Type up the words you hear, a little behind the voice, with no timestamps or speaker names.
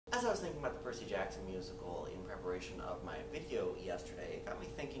As I was thinking about the Percy Jackson musical in preparation of my video yesterday, it got me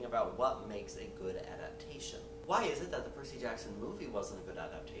thinking about what makes a good adaptation. Why is it that the Percy Jackson movie wasn't a good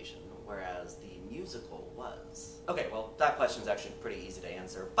adaptation, whereas the musical was? Okay, well, that question's actually pretty easy to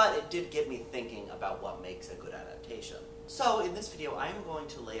answer, but it did get me thinking about what makes a good adaptation. So, in this video, I am going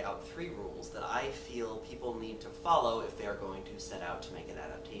to lay out 3 rules that I feel people need to follow if they are going to set out to make an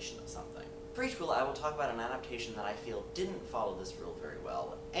adaptation of something. For each rule, I will talk about an adaptation that I feel didn't follow this rule very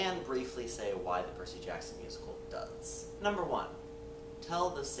well, and briefly say why the Percy Jackson musical does. Number 1. Tell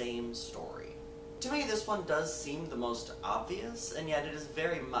the same story. To me, this one does seem the most obvious, and yet it is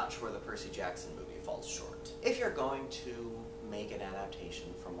very much where the Percy Jackson movie falls short. If you're going to make an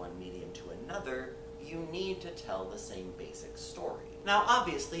adaptation from one medium to another, you need to tell the same basic story. Now,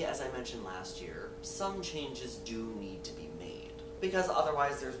 obviously, as I mentioned last year, some changes do need to be made, because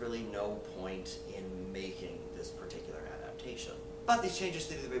otherwise there's really no point in making this particular adaptation. But these changes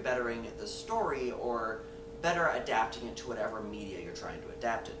should either be bettering the story or better adapting it to whatever media you're trying to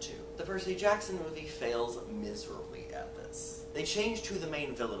adapt it to. The Percy Jackson movie fails miserably at this. They changed who the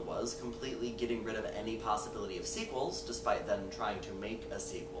main villain was, completely getting rid of any possibility of sequels, despite them trying to make a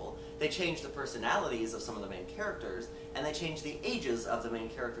sequel. They changed the personalities of some of the main characters, and they changed the ages of the main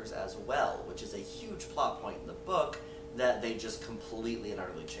characters as well, which is a huge plot point in the book that they just completely and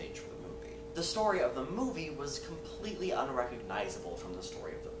utterly changed for the movie. The story of the movie was completely unrecognizable from the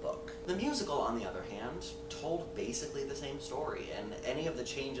story of the book. The musical, on the other hand, told basically the same story, and any of the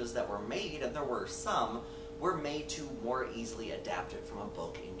changes that were made, and there were some, were made to more easily adapt it from a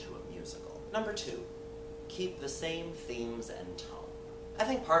book into a musical. Number 2. Keep the same themes and tone. I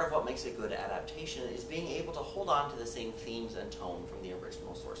think part of what makes a good adaptation is being able to hold on to the same themes and tone from the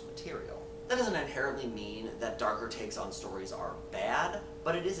original source material. That doesn't inherently mean that darker takes on stories are bad,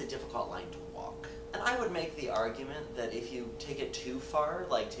 but it is a difficult line to walk. And I would make the argument that if you take it too far,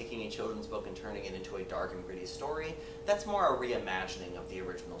 like taking a children's book and turning it into a dark and gritty story, that's more a reimagining of the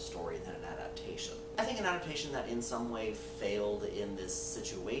original story than an adaptation. I think an adaptation that in some way failed in this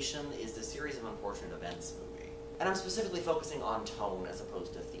situation is the Series of Unfortunate Events movie. And I'm specifically focusing on tone as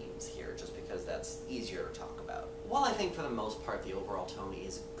opposed to themes here, just because that's easier to talk about. While I think for the most part the overall tone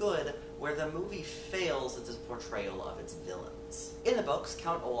is good, where the movie fails is its portrayal of its villains. In the books,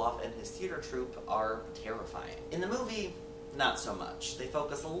 Count Olaf and his theater troupe are terrifying. In the movie, not so much. They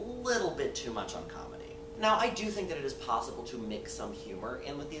focus a little bit too much on comedy. Now, I do think that it is possible to mix some humor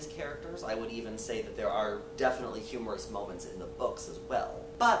in with these characters. I would even say that there are definitely humorous moments in the books as well.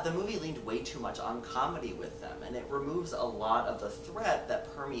 But the movie leaned way too much on comedy with them, and it removes a lot of the threat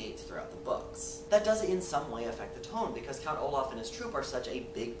that permeates throughout the books. That does in some way affect the tone, because Count Olaf and his troupe are such a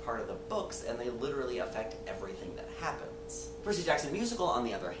big part of the books, and they literally affect everything that happens. Percy Jackson musical, on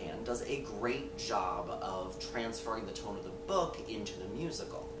the other hand, does a great job of transferring the tone of the book into the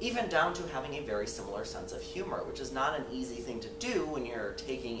musical, even down to having a very similar sense of humor, which is not an easy thing to do when you're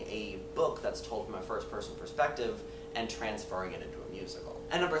taking a book that's told from a first-person perspective and transferring it into a musical.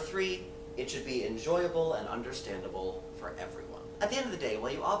 And number 3, it should be enjoyable and understandable for everyone. At the end of the day,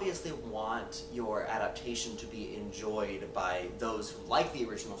 while you obviously want your adaptation to be enjoyed by those who like the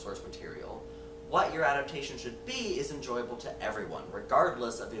original source material, what your adaptation should be is enjoyable to everyone,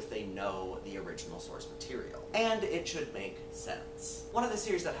 regardless of if they know the original source material. And it should make sense. One of the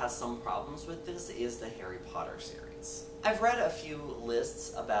series that has some problems with this is the Harry Potter series. I've read a few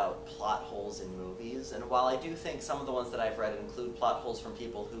lists about plot holes in movies, and while I do think some of the ones that I've read include plot holes from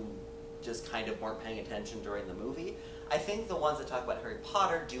people who just kind of weren't paying attention during the movie, I think the ones that talk about Harry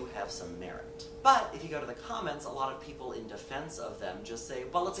Potter do have some merit. But if you go to the comments, a lot of people in defense of them just say,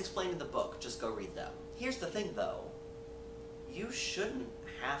 well, it's explained in the book, just go read them. Here's the thing though, you shouldn't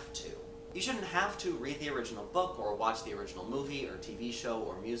have to. You shouldn't have to read the original book or watch the original movie or TV show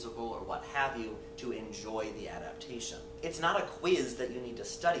or musical or what have you to enjoy the adaptation. It's not a quiz that you need to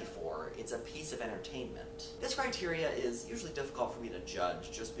study for, it's a piece of entertainment. This criteria is usually difficult for me to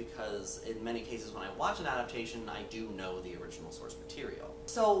judge just because in many cases when I watch an adaptation, I do know the original source material.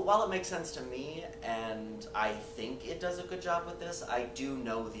 So while it makes sense to me, and I think it does a good job with this, I do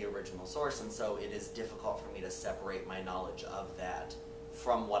know the original source, and so it is difficult for me to separate my knowledge of that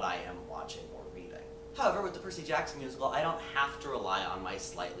from what I am watching or reading. However, with the Percy Jackson musical, I don't have to rely on my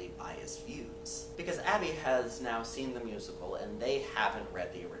slightly biased views, because Abby has now seen the musical and they haven't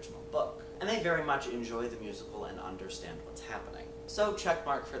read the original book, and they very much enjoy the musical and understand what's happening. So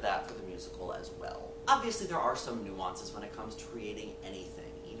checkmark for that for the musical as well. Obviously there are some nuances when it comes to creating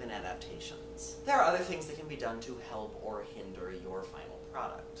anything, even adaptations. There are other things that can be done to help or hinder your final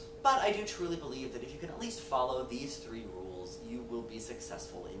product. But I do truly believe that if you can at least follow these 3 rules, you will be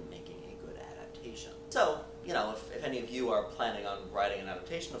successful in making a good adaptation. So, you know, if any of you are planning on writing an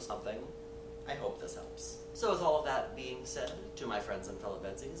adaptation of something, I hope this helps. So with all of that being said, to my friends and fellow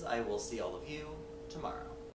VEDSies, I will see all of you tomorrow.